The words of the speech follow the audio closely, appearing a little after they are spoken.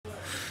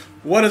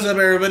What is up,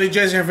 everybody?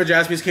 Jason here for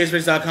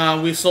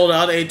JaspysCaseBreaks.com. We sold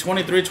out a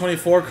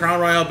 23-24 Crown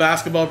Royale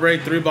basketball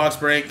break, 3-box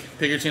break.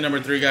 Pick your team number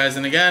 3, guys.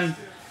 And again,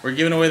 we're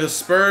giving away the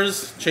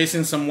Spurs,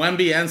 chasing some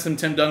Wemby and some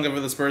Tim Duncan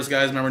for the Spurs,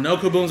 guys. Remember, no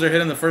Kabooms are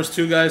hitting the first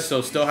 2, guys,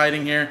 so still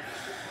hiding here.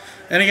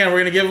 And again, we're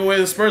going to give away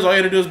the Spurs. All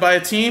you got to do is buy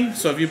a team.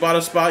 So if you bought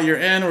a spot, you're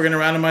in. We're going to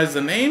randomize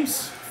the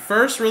names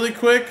first really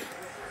quick.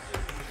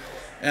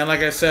 And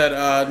like I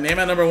said, name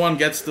at number 1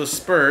 gets the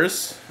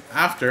Spurs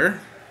after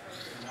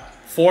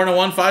 4 and a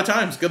 1 5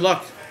 times. Good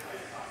luck.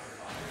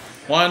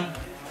 1,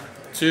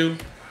 2,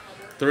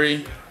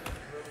 3,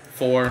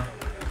 4,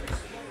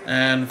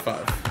 and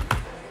 5.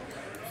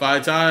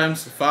 5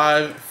 times.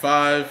 5,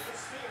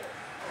 5.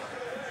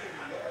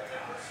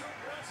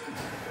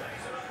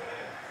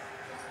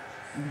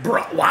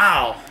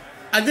 Wow.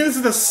 I think this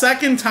is the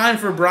second time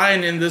for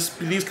Brian in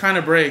these kind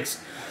of breaks.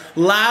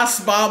 Last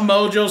spot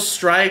mojo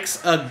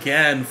strikes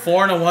again.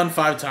 4 and a 1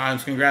 5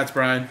 times. Congrats,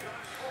 Brian.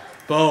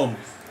 Boom.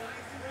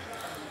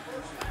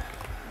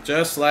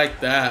 Just like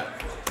that.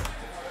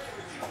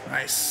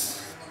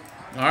 Nice.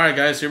 Alright,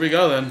 guys, here we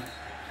go then.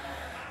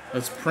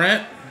 Let's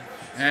print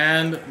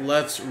and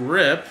let's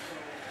rip.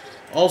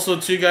 Also,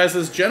 too, guys,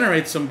 let's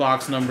generate some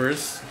box numbers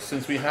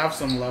since we have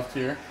some left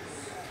here.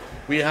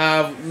 We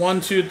have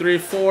 1, 2, 3,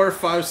 4,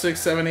 5, 6,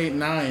 7, 8,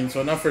 9.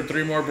 So enough for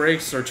 3 more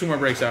breaks or 2 more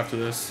breaks after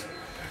this.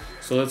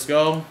 So let's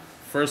go.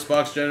 First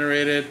box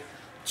generated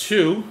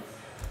 2.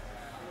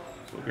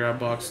 So we'll grab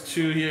box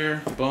 2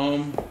 here.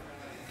 Boom.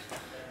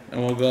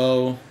 And we'll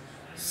go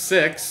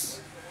 6.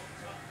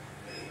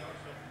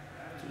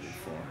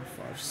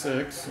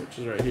 6, which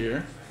is right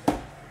here.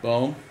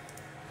 Boom.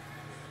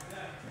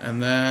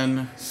 And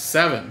then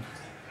 7.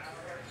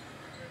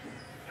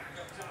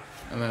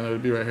 And then it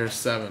would be right here,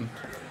 7.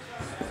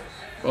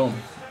 Boom.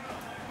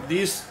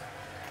 These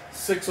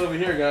 6 over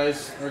here,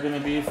 guys, are going to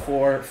be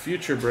for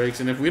future breaks.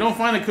 And if we don't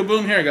find a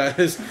kaboom here,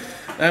 guys,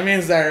 that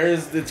means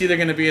it's either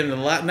going to be in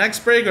the next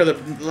break or the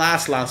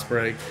last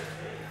break.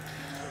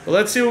 But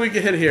let's see what we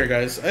can hit here,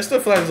 guys. I still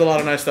feel like there's a lot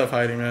of nice stuff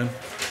hiding, man.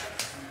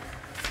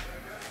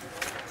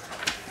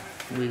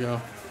 Here we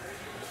go.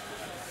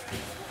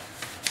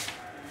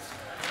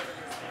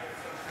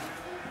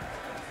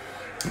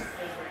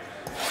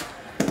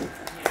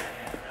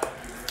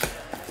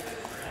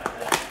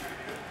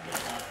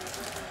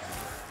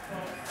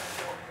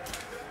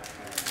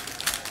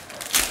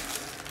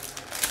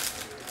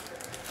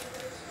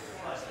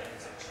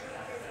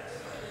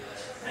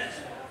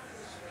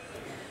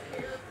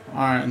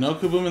 Alright, no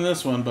kaboom in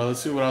this one, but let's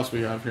see what else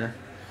we have here.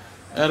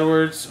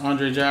 Edwards,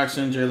 Andre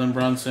Jackson, Jalen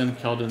Brunson,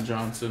 Keldon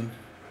Johnson.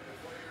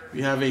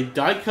 We have a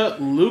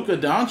die-cut Luka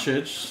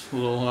Doncic,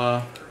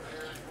 little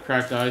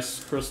cracked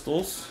ice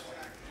crystals.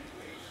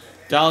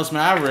 Dallas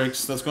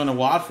Mavericks, that's going to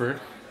Watford.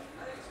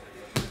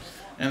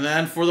 And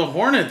then for the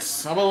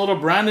Hornets, how about a little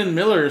Brandon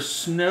Miller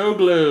Snow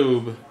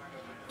Globe,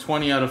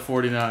 20 out of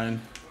 49.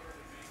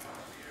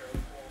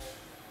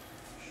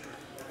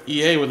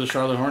 EA with the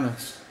Charlotte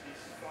Hornets.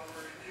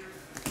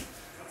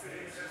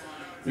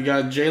 We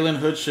got Jalen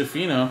Hood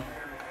Shafino,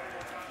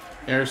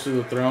 heirs to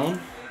the throne.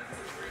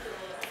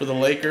 For the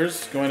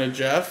Lakers, going to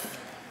Jeff.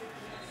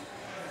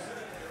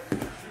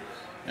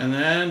 And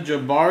then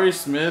Jabari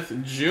Smith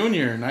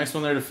Jr. Nice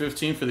one there to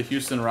 15 for the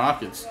Houston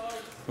Rockets.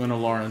 Going to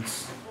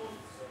Lawrence.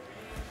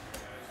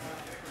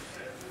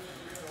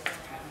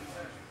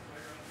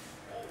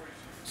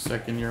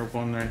 Second year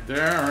one right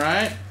there. All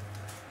right.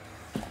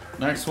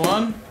 Next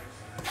one.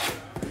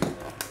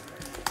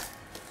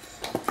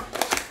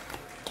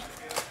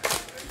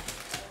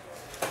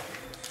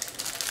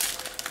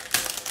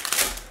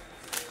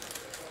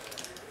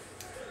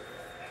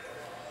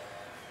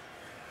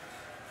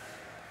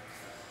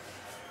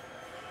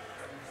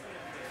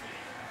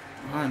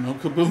 Alright, no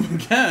kaboom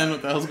again.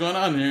 What the hell's going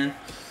on here?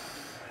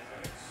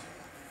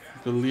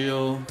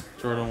 Khalil,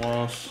 Jordan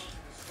Walsh.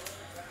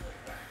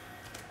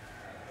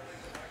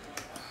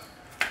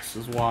 This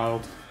is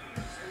wild.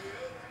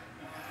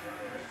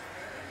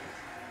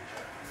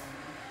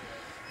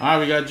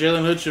 Alright, we got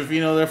Jalen Hood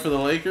Shafino there for the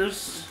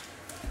Lakers.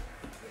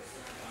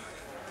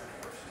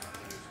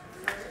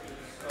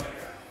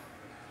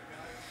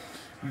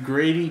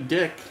 Grady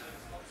Dick,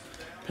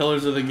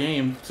 Pillars of the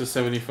Game to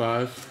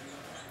 75.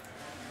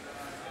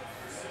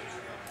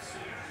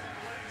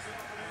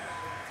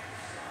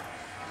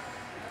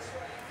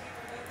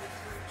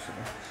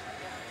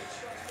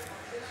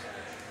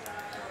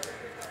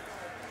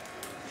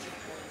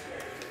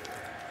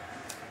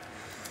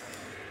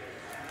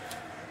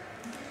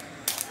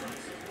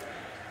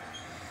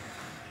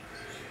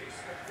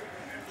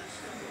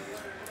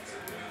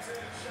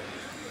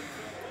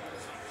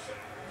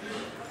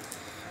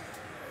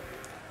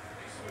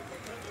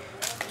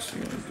 I'm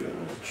going to do a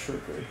little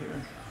trick right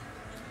here.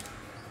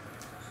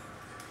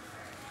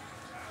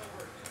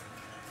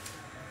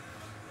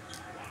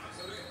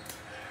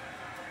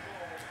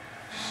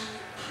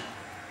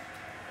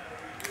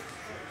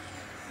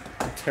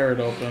 Tear it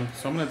open.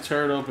 So I'm going to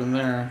tear it open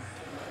there.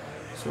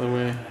 So that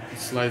way it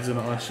slides in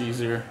much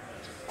easier.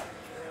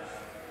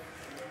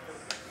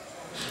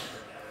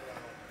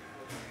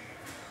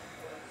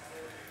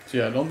 So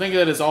yeah, don't think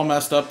that it's all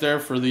messed up there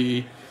for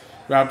the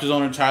Raptors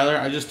owner Tyler.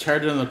 I just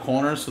teared it in the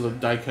corner so the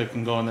die cut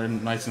can go in there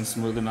nice and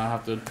smooth and not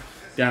have to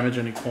damage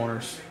any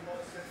corners.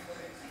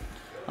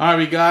 All right,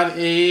 we got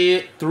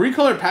a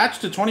 3-color patch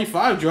to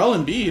 25, Joel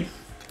Embiid.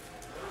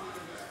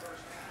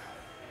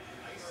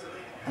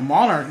 A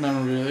Monarch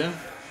memorabilia.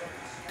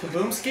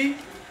 Kaboomski?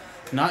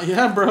 Not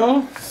yet,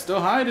 bro. Still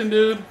hiding,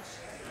 dude.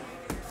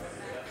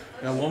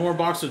 Got one more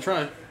box to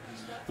try.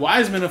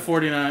 Wiseman at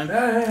 49.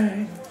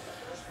 Hey.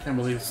 Can't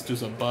believe this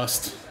dude's a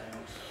bust.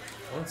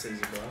 I wouldn't say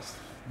he's a bust.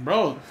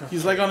 Bro,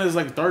 he's like on his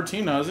like 3rd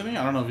team now, isn't he?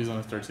 I don't know if he's on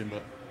his 3rd team,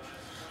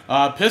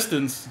 but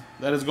Pistons.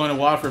 That is going to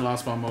Watford,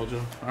 Last Bomb Mojo.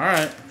 All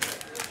right,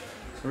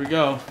 here we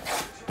go.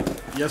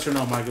 Yes or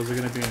no, Michael? Is it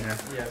going to be in here?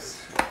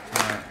 Yes. All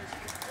right.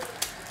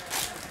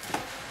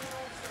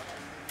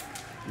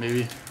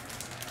 Maybe.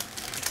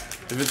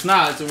 If it's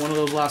not, it's in one of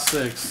those last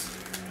 6.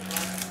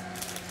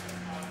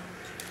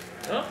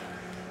 Oh.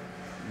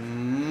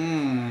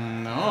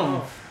 No.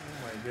 Oh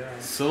my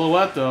god.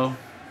 Silhouette though.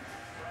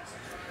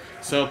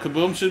 So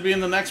Kaboom should be in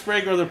the next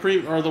break or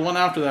the one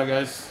after that,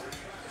 guys.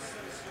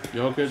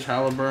 Jokic,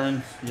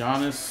 Halliburton,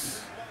 Giannis.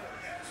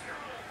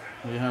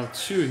 We have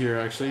 2 here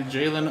actually.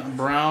 Jaylen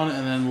Brown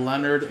and then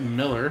Leonard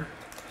Miller.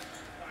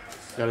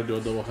 Got to do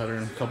a doubleheader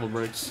in a couple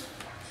breaks.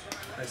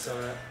 I saw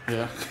that.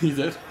 Yeah, you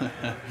did.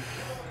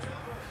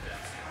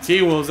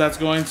 T-Wolves, that's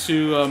going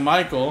to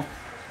Michael.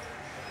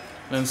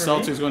 Then For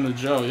Celtics me? going to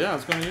Joe. Yeah,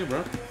 it's going to you,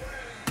 bro.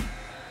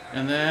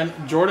 And then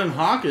Jordan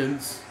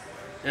Hawkins,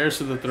 heirs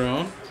to the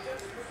throne.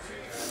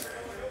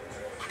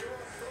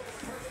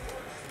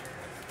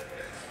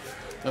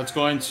 That's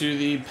going to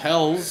the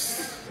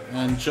Pels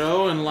and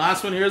Joe. And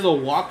last one here is a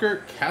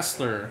Walker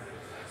Kessler.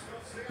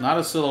 Not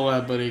a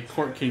silhouette, but a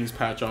Court Kings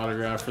patch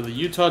autograph for the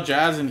Utah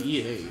Jazz and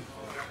EA.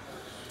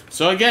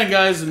 So again,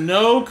 guys,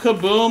 no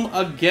Kaboom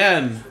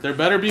again. There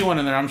better be one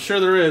in there. I'm sure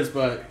there is,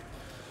 but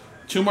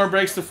 2 more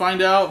breaks to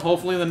find out.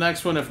 Hopefully the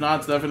next one. If not,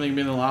 it's definitely going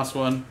to be the last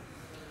one.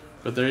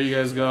 But there you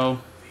guys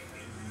go.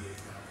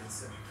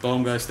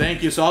 Boom, guys.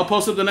 Thank you. So I'll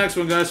post up the next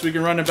one, guys, so we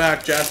can run it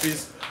back.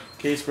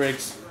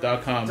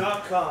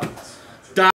 JaspysCaseBreaks.com.